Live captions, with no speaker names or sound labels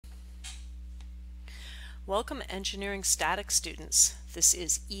Welcome engineering static students. This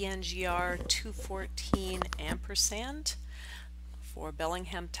is ENGR 214 ampersand for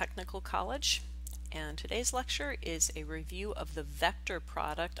Bellingham Technical College, and today's lecture is a review of the vector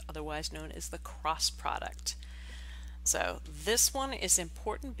product, otherwise known as the cross product. So this one is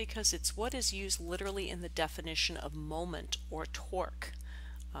important because it's what is used literally in the definition of moment or torque.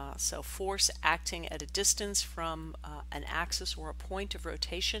 So force acting at a distance from an axis or a point of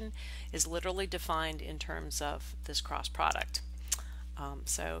rotation is literally defined in terms of this cross product.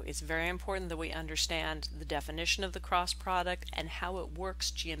 So it's very important that we understand the definition of the cross product and how it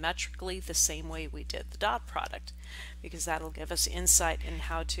works geometrically the same way we did the dot product, because that'll give us insight in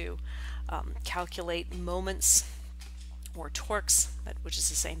how to calculate moments or torques, which is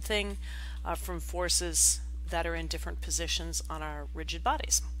the same thing, from forces that are in different positions on our rigid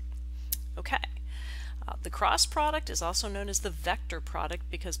bodies. Okay, the cross product is also known as the vector product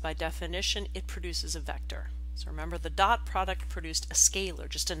because by definition it produces a vector. So remember, the dot product produced a scalar,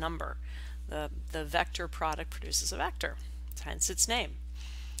 just a number. The vector product produces a vector, hence its name.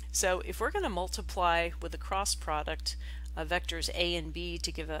 So if we're going to multiply with the cross product vectors a and b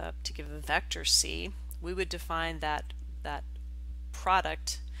to give a vector c, we would define that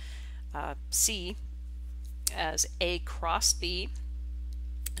product c as a cross b,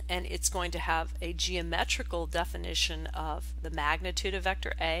 and it's going to have a geometrical definition of the magnitude of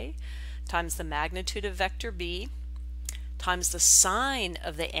vector a times the magnitude of vector b times the sine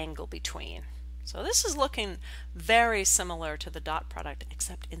of the angle between. So this is looking very similar to the dot product,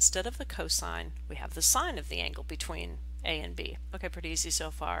 except instead of the cosine we have the sine of the angle between a and b. Okay, pretty easy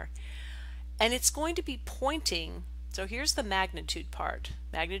so far. And it's going to be pointing, so here's the magnitude part.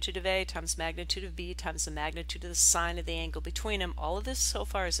 Magnitude of A times magnitude of B times the magnitude of the sine of the angle between them. All of this so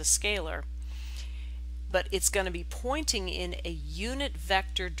far is a scalar, but it's going to be pointing in a unit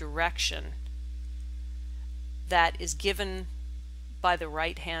vector direction that is given by the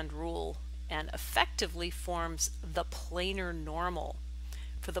right-hand rule and effectively forms the planar normal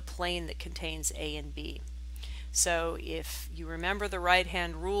for the plane that contains A and B. So if you remember the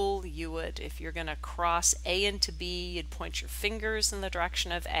right-hand rule, you would, if you're going to cross A into B, you'd point your fingers in the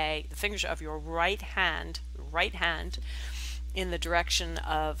direction of A, the fingers of your right hand in the direction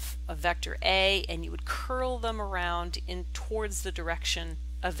of vector A, and you would curl them around in towards the direction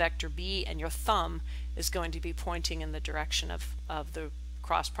of vector B, and your thumb is going to be pointing in the direction of the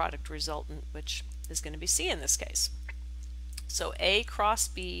cross product resultant, which is going to be C in this case. So A cross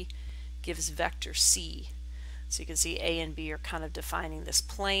B gives vector C. So you can see A and B are kind of defining this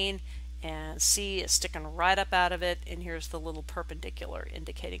plane, and C is sticking right up out of it, and here's the little perpendicular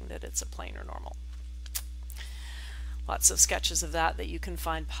indicating that it's a planar normal. Lots of sketches of that you can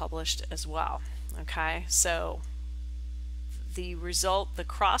find published as well. Okay, so the result, the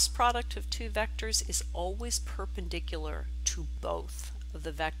cross product of two vectors is always perpendicular to both of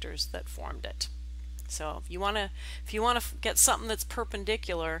the vectors that formed it. So if you want to get something that's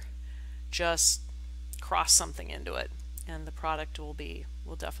perpendicular, just cross something into it, and the product will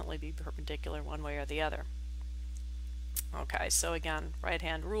definitely be perpendicular one way or the other. Okay, so again, right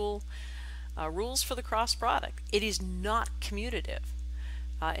hand rule, rules for the cross product. It is not commutative,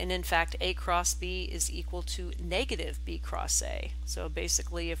 and in fact A cross B is equal to negative B cross A. So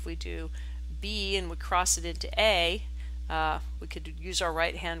basically if we do B and we cross it into A, we could use our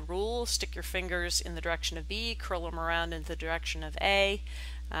right hand rule, stick your fingers in the direction of B, curl them around in the direction of A,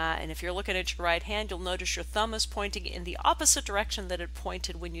 and if you're looking at your right hand, you'll notice your thumb is pointing in the opposite direction that it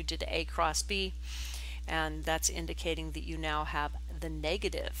pointed when you did A cross B, and that's indicating that you now have the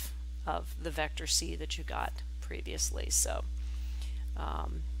negative of the vector C that you got previously. So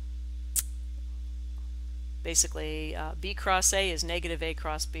basically B cross A is negative A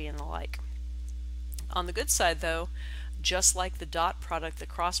cross B and the like. On the good side though, just like the dot product, the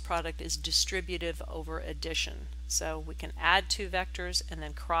cross product is distributive over addition. So we can add two vectors and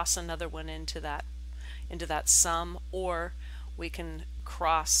then cross another one into that sum, or we can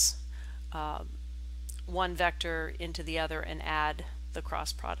cross one vector into the other and add the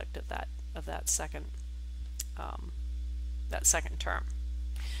cross product of that second term.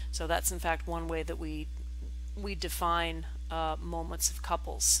 So that's in fact one way that we define moments of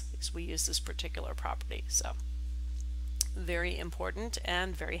couples, is we use this particular property. So very important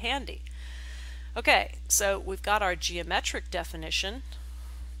and very handy. Okay, so we've got our geometric definition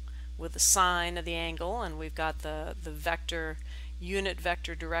with the sine of the angle, and we've got the vector, unit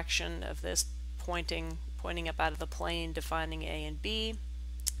vector direction of this pointing up out of the plane, defining A and B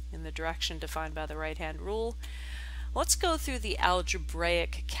in the direction defined by the right-hand rule. Let's go through the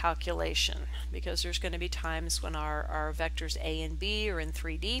algebraic calculation, because there's going to be times when our vectors A and B are in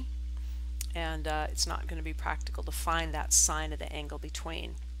 3D. and it's not going to be practical to find that sine of the angle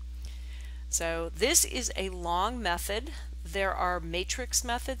between. So this is a long method. There are matrix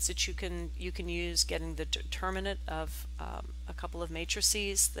methods that you can use, getting the determinant of a couple of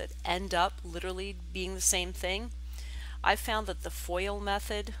matrices that end up literally being the same thing. I found that the FOIL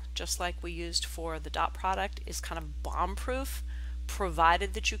method, just like we used for the dot product, is kind of bomb-proof,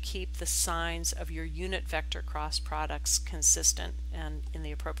 provided that you keep the signs of your unit vector cross products consistent and in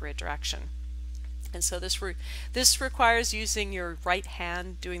the appropriate direction. And so this requires using your right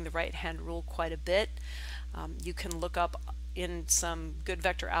hand, doing the right hand rule quite a bit. You can look up in some good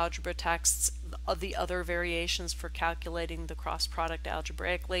vector algebra texts the other variations for calculating the cross product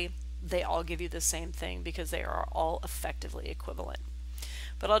algebraically. They all give you the same thing because they are all effectively equivalent.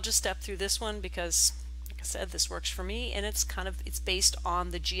 But I'll just step through this one because, like I said, this works for me, and it's based on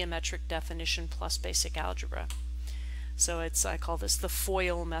the geometric definition plus basic algebra. So I call this the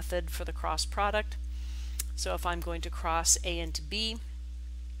FOIL method for the cross product. So if I'm going to cross A into B,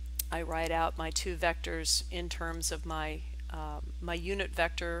 I write out my two vectors in terms of my unit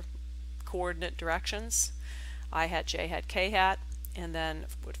vector coordinate directions, I hat, j hat, k hat, and then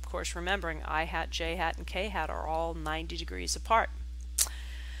of course remembering I hat, j hat, and k hat are all 90 degrees apart.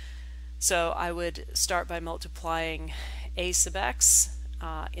 So I would start by multiplying a sub x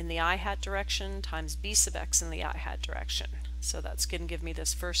in the I hat direction times b sub x in the I hat direction. So that's going to give me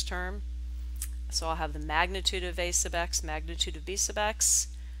this first term. So I'll have the magnitude of a sub x, magnitude of b sub x,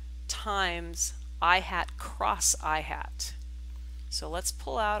 times I hat cross I hat. So let's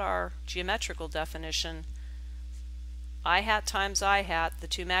pull out our geometrical definition. I hat times I hat, the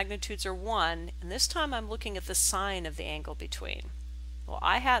two magnitudes are 1, and this time I'm looking at the sine of the angle between. Well,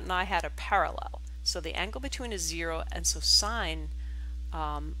 I hat and I hat are parallel, so the angle between is 0, and so sine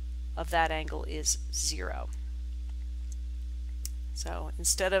of that angle is 0. So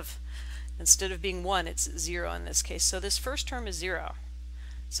instead of being 1, it's 0 in this case. So this first term is 0.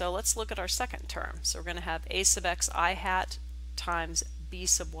 So let's look at our second term. So we're going to have a sub x I hat times b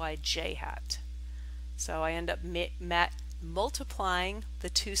sub y j hat. So I end up multiplying the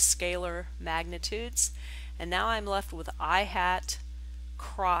two scalar magnitudes, and now I'm left with I hat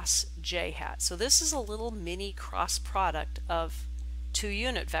cross j hat. So this is a little mini cross product of two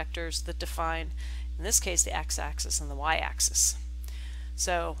unit vectors that define, in this case, the x-axis and the y-axis.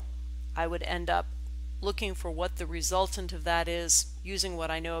 So I would end up looking for what the resultant of that is using what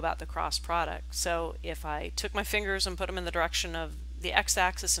I know about the cross product. So if I took my fingers and put them in the direction of the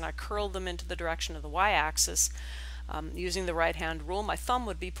x-axis and I curled them into the direction of the y-axis, using the right hand rule, my thumb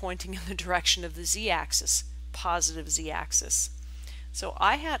would be pointing in the direction of the z-axis, positive z-axis. So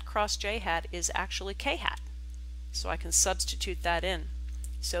I hat cross j hat is actually k hat. So I can substitute that in.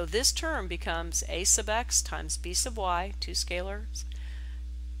 So this term becomes a sub x times b sub y, two scalars,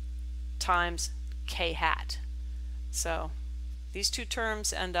 times k hat. So these two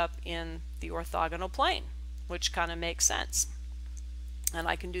terms end up in the orthogonal plane, which kind of makes sense. And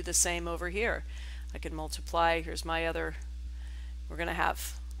I can do the same over here. I can multiply, here's my other, we're going to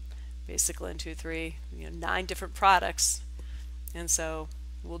have basically 1, 2, 3, 9 different products. And so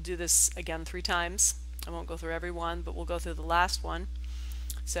we'll do this again 3 times. I won't go through every one, but we'll go through the last one.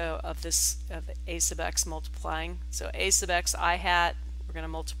 So of a sub x multiplying, so a sub x I hat, we're going to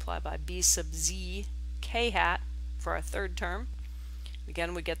multiply by b sub z k hat for our third term.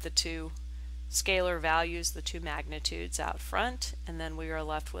 Again, we get the two scalar values, the two magnitudes out front, and then we are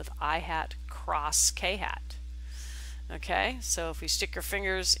left with I hat cross k hat. Okay, so if we stick your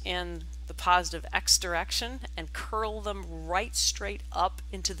fingers in the positive x direction and curl them right straight up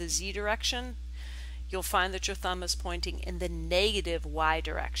into the z direction, you'll find that your thumb is pointing in the negative y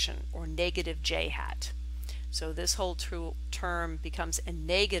direction, or negative j hat. So this whole term becomes a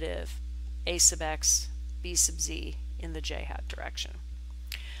negative a sub x b sub z in the j hat direction.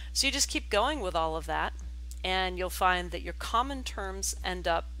 So you just keep going with all of that, and you'll find that your common terms end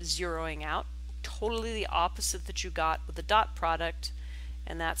up zeroing out, totally the opposite that you got with the dot product,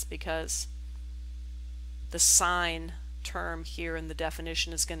 and that's because the sine term here in the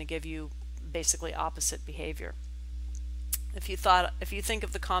definition is going to give you basically opposite behavior. If you think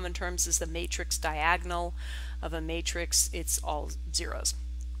of the common terms as the matrix diagonal of a matrix, it's all zeros.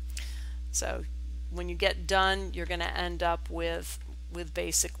 So when you get done, you're going to end up with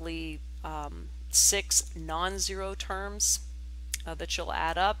basically 6 non-zero terms that you'll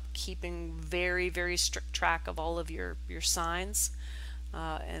add up, keeping very, very strict track of all of your signs.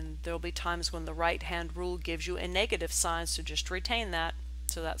 And there'll be times when the right hand rule gives you a negative sign, so just retain that.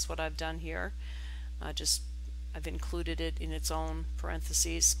 So that's what I've done here. I've included it in its own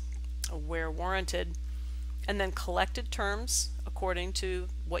parentheses where warranted. And then collected terms, according to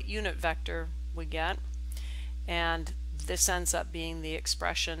what unit vector we get, and this ends up being the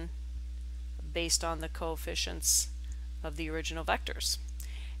expression based on the coefficients of the original vectors.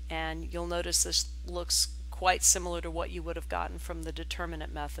 And you'll notice this looks quite similar to what you would have gotten from the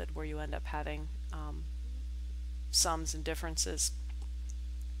determinant method, where you end up having sums and differences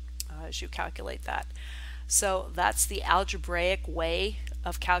as you calculate that. So that's the algebraic way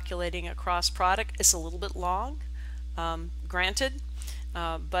of calculating a cross product. It's a little bit long, granted,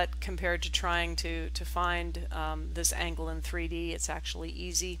 but compared to trying to find this angle in 3D, it's actually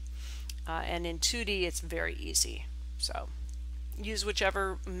easy, and in 2D it's very easy. So use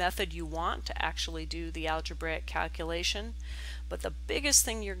whichever method you want to actually do the algebraic calculation, but the biggest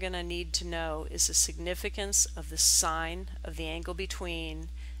thing you're going to need to know is the significance of the sign of the angle between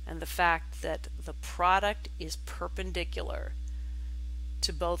and the fact that the product is perpendicular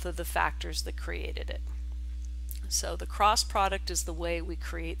to both of the factors that created it. So the cross product is the way we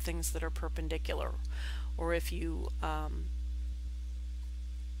create things that are perpendicular, or if you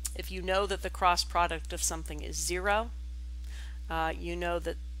know that the cross product of something is 0, you know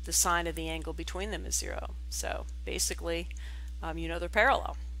that the sign of the angle between them is 0. So basically, you know they're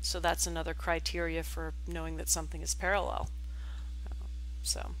parallel. So that's another criteria for knowing that something is parallel.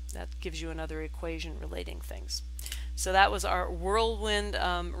 So that gives you another equation relating things. So that was our whirlwind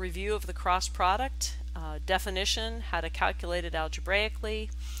review of the cross product, definition, how to calculate it algebraically,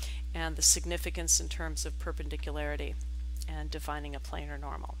 and the significance in terms of perpendicularity and defining a planar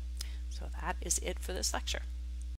normal. So that is it for this lecture.